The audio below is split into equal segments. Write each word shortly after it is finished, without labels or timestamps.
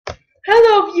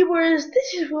viewers,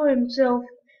 this is Will himself.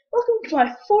 Welcome to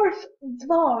my fourth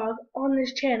vlog on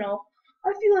this channel.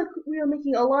 I feel like we are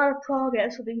making a lot of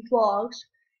progress with these vlogs.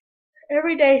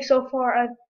 Every day so far I've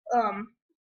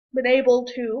been able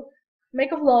to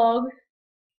make a vlog,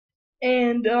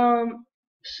 and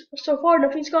so far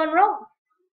nothing's gone wrong.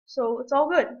 So it's all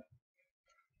good.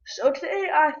 So today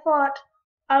I thought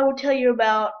I would tell you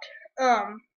about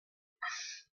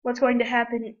what's going to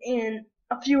happen in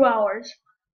a few hours.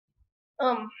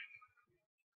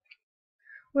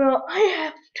 Well, I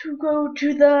have to go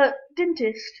to the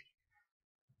dentist,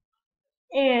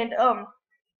 and my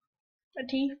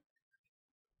teeth,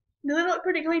 do they look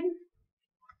pretty clean?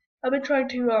 I've been trying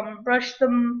to brush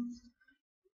them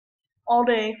all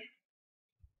day.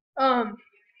 Um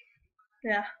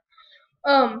yeah.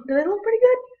 Do they look pretty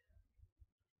good?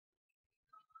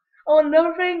 Oh, and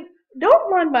another thing,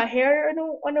 don't mind my hair. I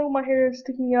know my hair is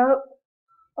sticking up.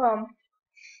 Um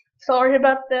Sorry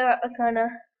about that. I kinda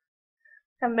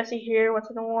have messy hair once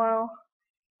in a while.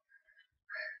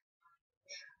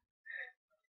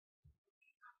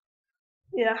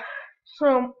 Yeah.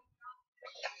 So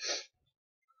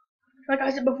like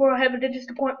I said before, I have a dentist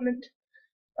appointment.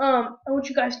 I want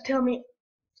you guys to tell me,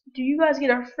 do you guys get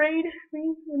afraid of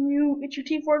me when you get your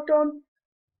teeth worked on?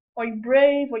 Are you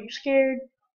brave? Are you scared?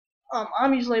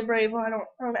 I'm usually brave. I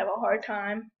don't have a hard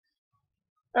time.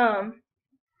 Um,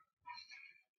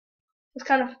 it's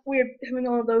kind of weird having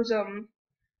all of those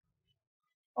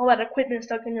all that equipment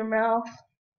stuck in your mouth.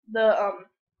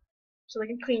 So they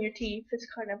can clean your teeth. It's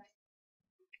kind of,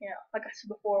 like I said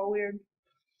before, weird.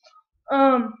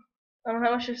 Um, I don't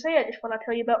have much to say. I just want to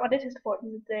tell you about my dentist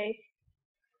appointment today.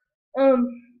 Um,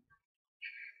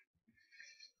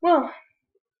 well,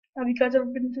 have you guys ever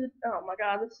been to the? Oh my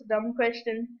God, that's a dumb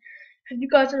question. Have you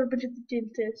guys ever been to the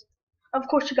dentist? Of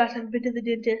course, you guys haven't been to the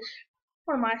dentist.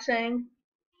 What am I saying?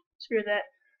 Screw that.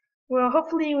 Well,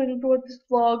 hopefully you enjoyed this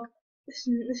vlog. This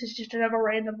is just another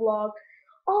random vlog.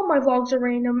 All my vlogs are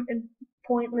random and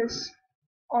pointless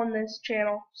on this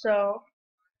channel, so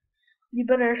you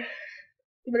better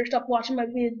stop watching my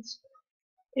vids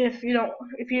if you don't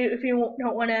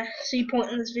want to see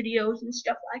pointless videos and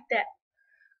stuff like that.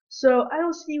 So I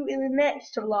will see you in the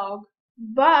next vlog.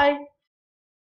 Bye.